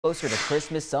Closer to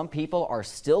Christmas, some people are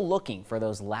still looking for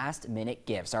those last-minute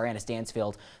gifts. Our Anna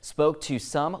Stansfield spoke to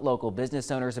some local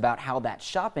business owners about how that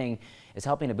shopping is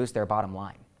helping to boost their bottom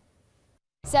line.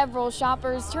 Several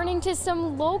shoppers turning to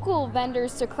some local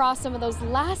vendors to cross some of those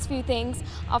last few things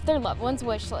off their loved ones'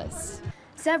 wish list.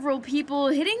 Several people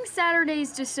hitting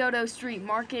Saturday's DeSoto Street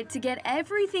Market to get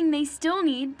everything they still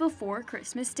need before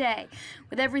Christmas Day.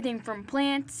 With everything from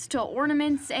plants to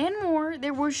ornaments and more,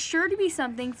 there was sure to be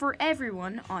something for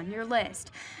everyone on your list.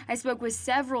 I spoke with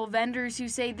several vendors who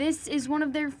say this is one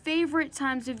of their favorite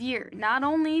times of year, not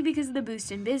only because of the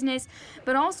boost in business,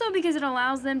 but also because it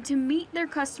allows them to meet their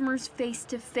customers face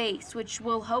to face, which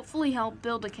will hopefully help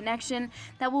build a connection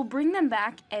that will bring them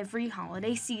back every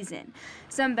holiday season.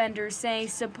 Some vendors say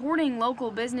supporting local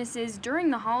businesses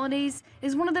during the holidays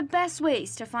is one of the best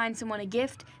ways to find someone a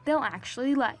gift they'll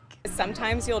actually like.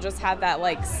 Sometimes you'll just have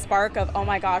that spark of, oh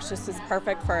my gosh, this is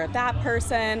perfect for that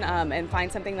person, and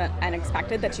find something that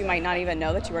unexpected that you might not even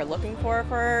know that you were looking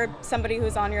for somebody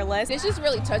who's on your list. It's just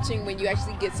really touching when you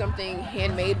actually get something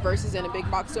handmade versus in a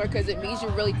big box store, because it means you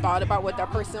really thought about what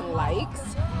that person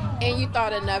likes and you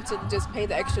thought enough to just pay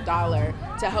the extra dollar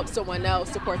to help someone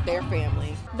else support their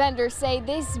family. Vendors say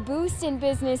this boost in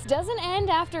business doesn't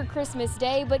end after Christmas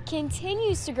Day, but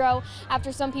continues to grow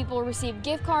after some people receive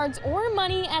gift cards or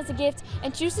money as a gift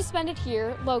and choose to spend it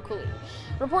here locally.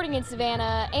 Reporting in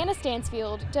Savannah, Anna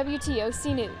Stansfield,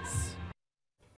 WTOC News.